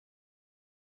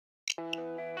The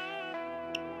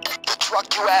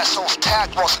truck you assholes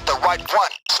tagged wasn't the right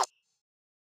one, so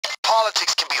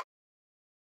politics can be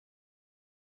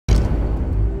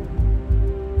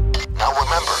Now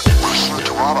remember, we're here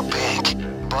to rob a bank,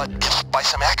 but if by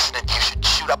some accident you should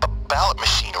shoot up a ballot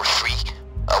machine or three,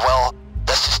 well,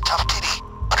 that's just tough titty,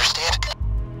 understand?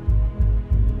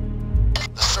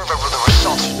 The server with the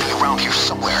results should be around here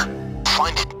somewhere.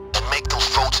 Find it and make those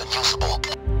votes unusable.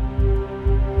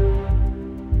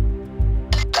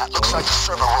 That looks like the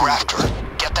server we're after.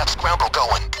 Get that scramble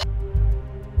going.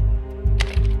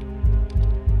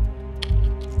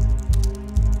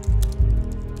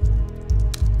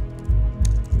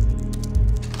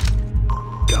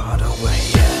 Got away.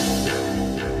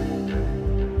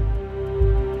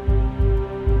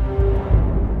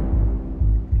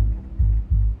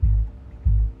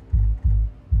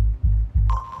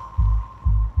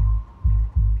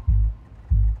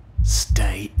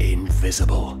 Stay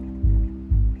invisible.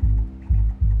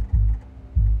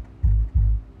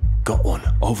 Got one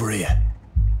over here.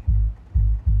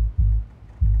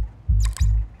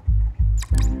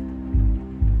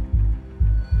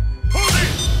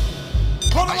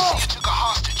 I see you took a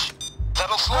hostage.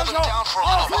 That'll slow them down for a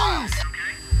little while.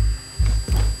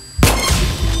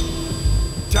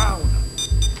 Down.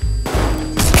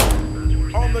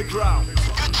 On the ground.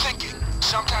 Good thinking.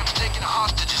 Sometimes taking a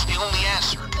hostage is the only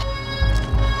answer.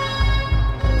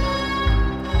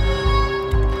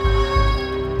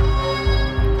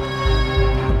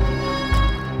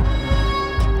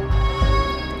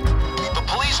 The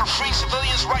police are freeing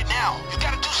civilians right now. You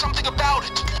gotta do something about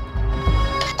it.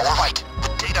 All right, the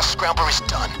data scrambler is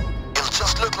done. It'll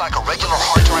just look like a regular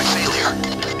hard drive failure.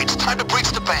 It's time to breach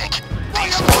the bank. The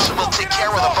explosive will take care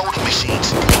of the voting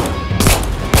machines.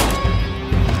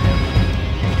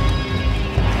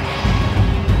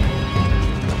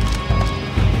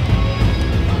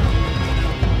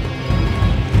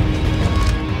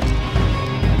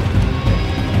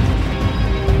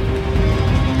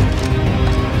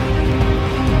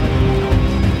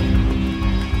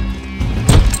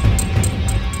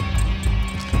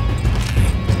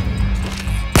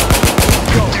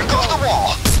 There goes the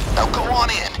wall. Now go on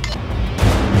in.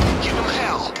 Give him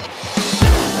hell.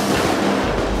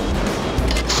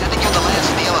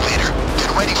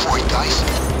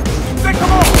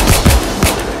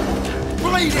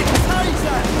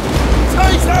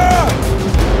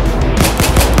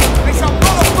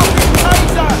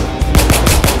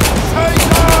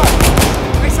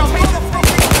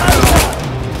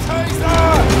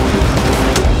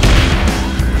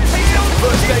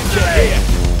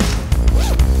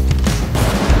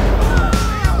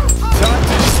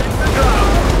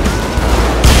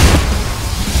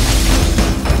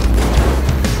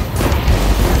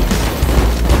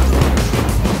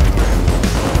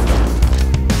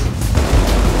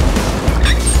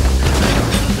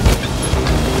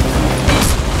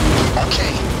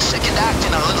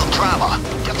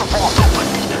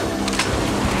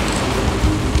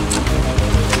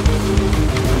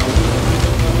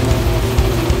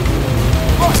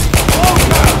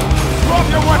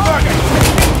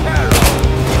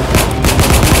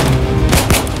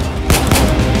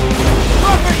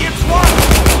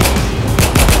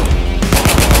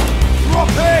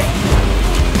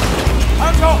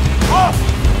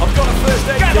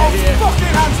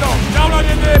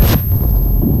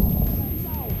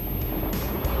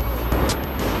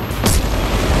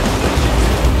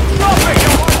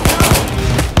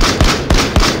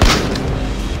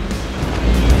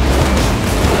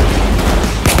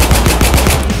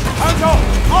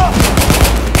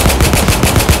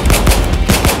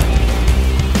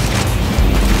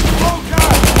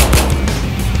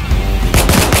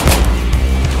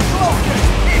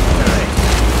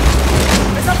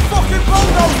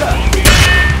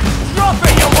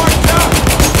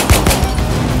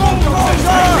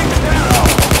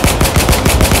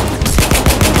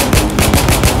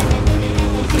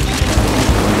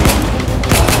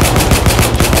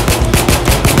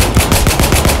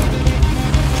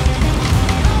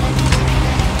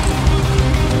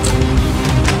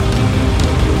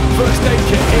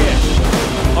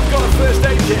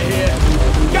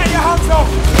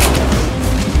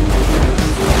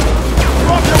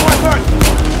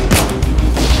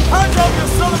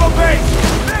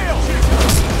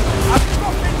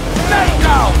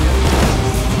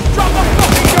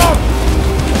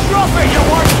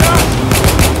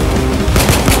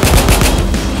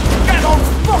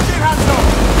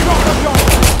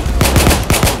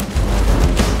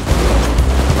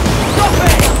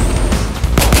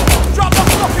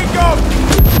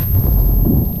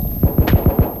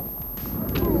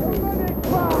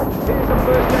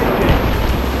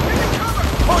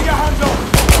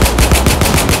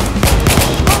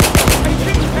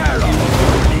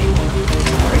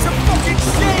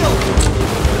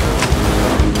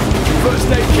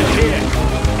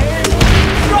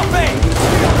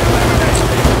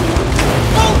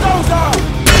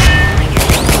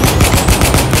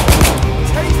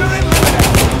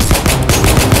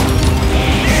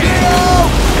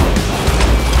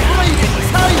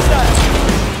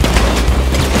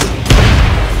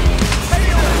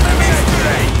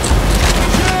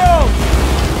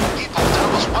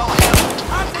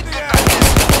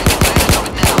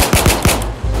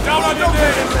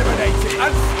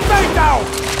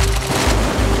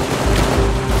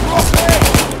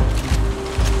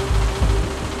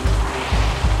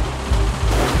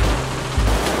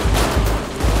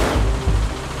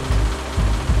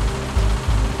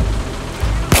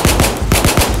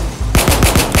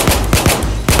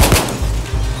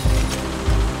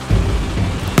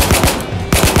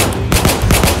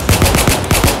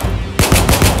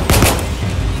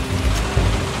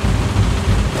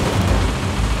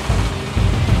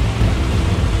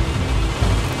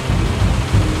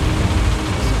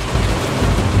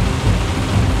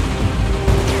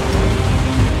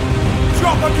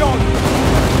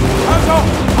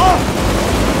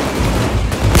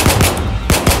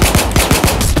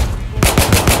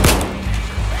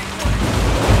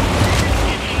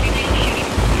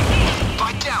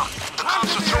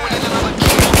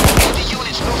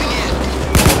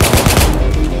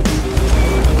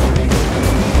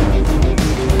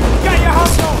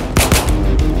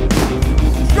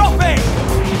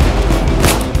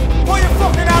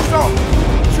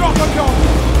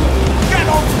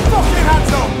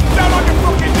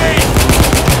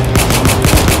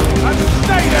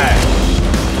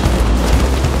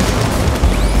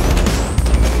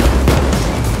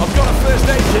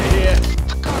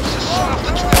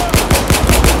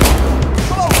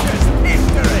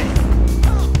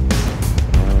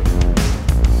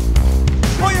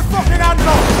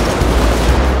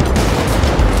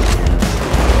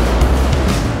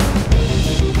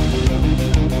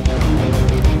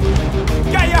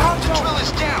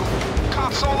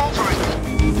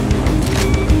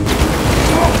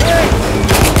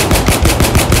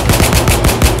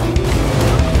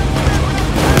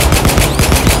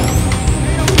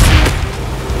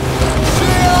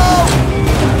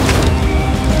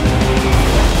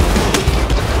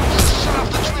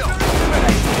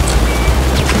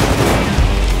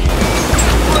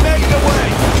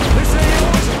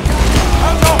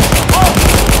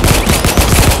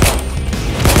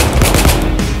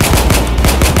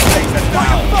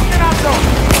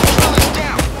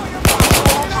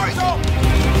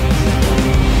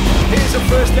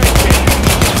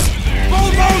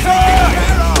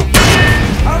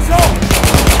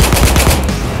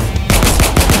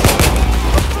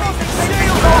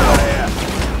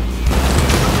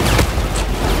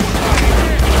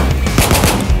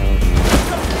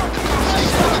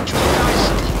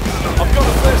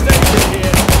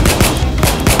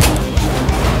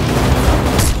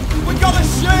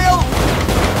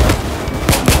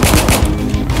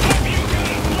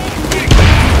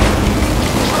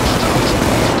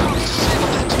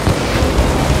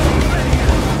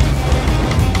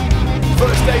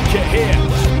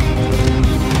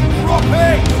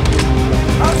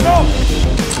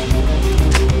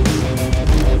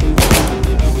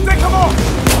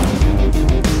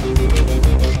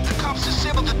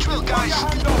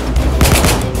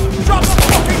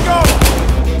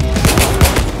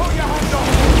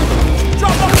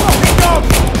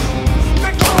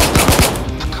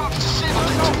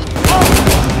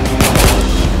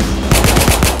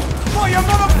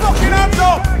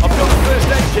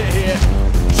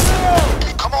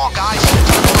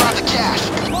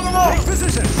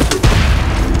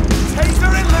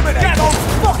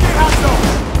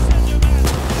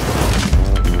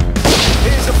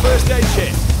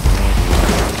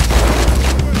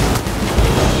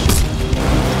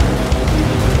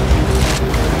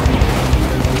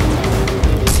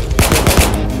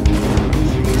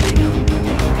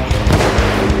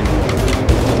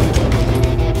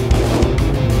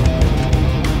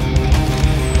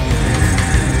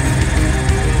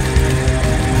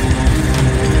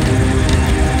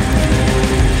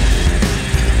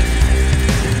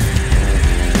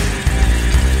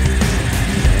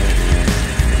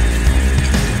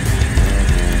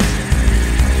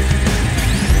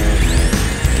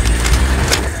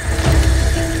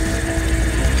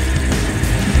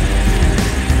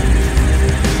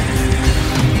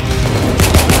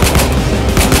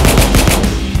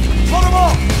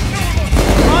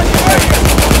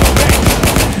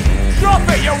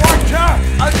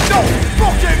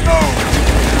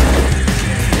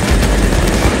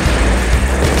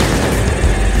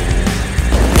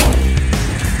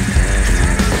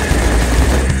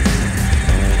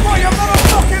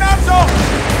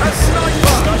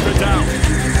 Sniper down.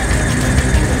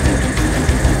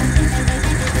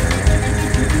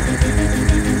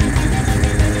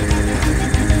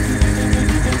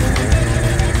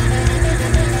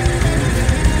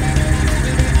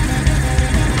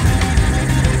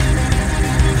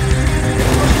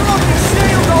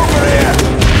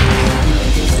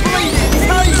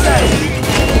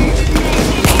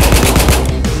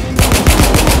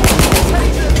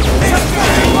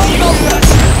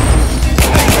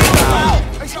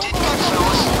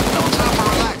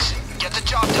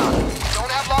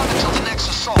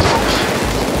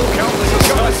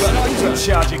 In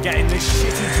charge of getting this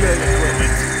shitty drill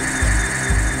equipment.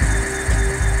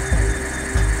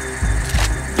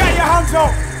 Get your hands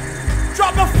up!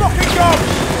 Drop the fucking gun!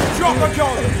 Drop the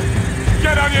gun!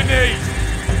 Get on your knees!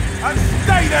 And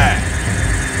stay there!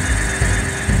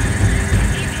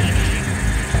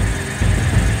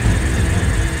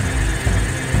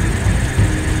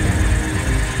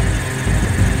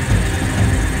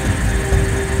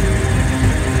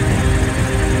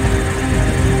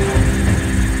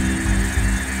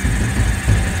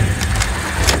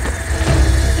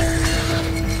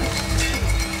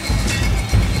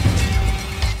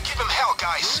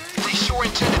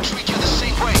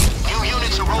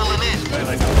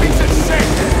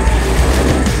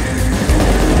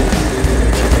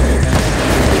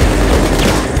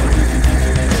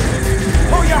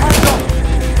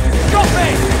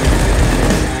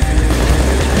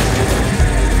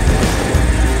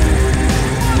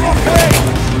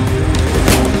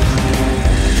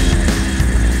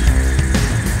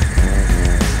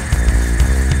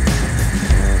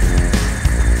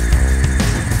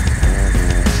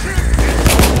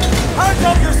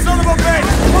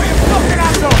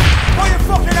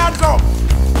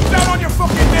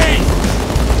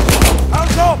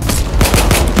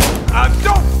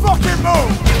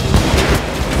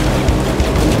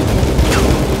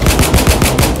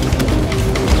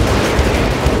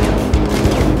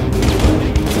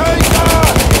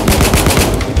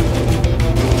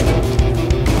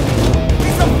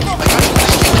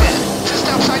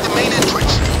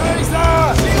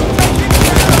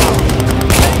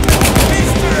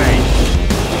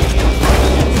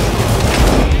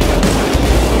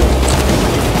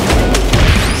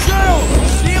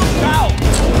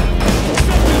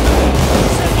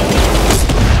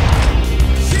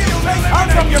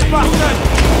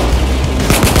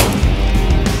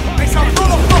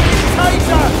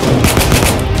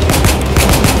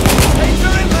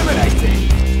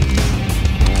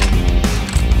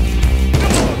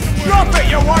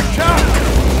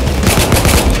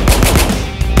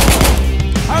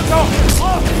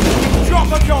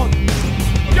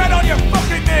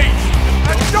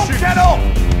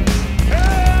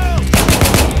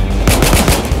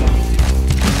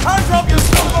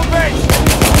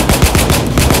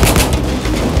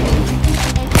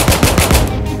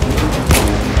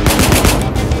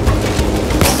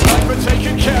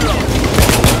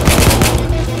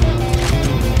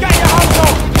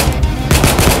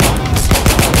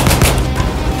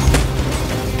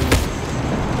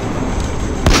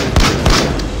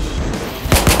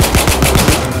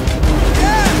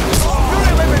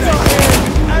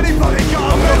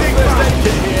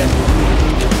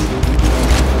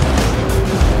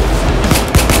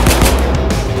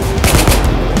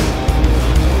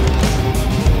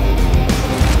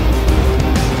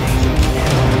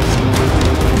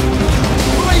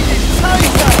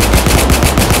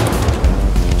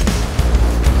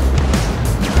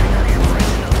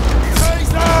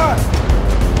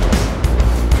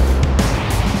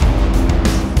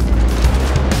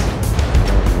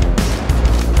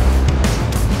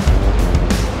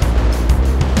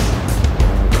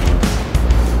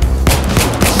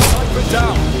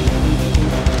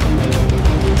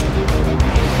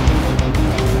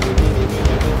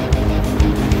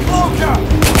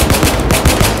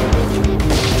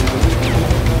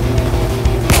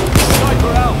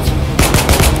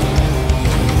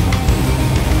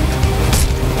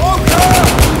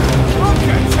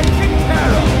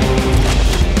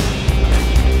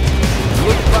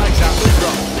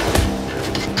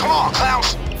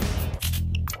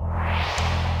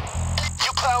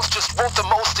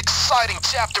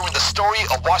 chapter in the story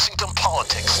of Washington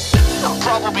politics.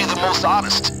 Probably the most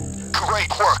honest. Great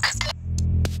work.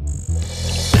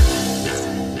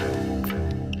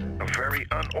 A very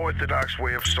unorthodox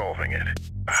way of solving it.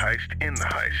 A heist in the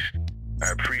heist.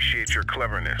 I appreciate your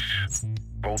cleverness.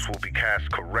 Votes will be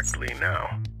cast correctly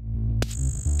now.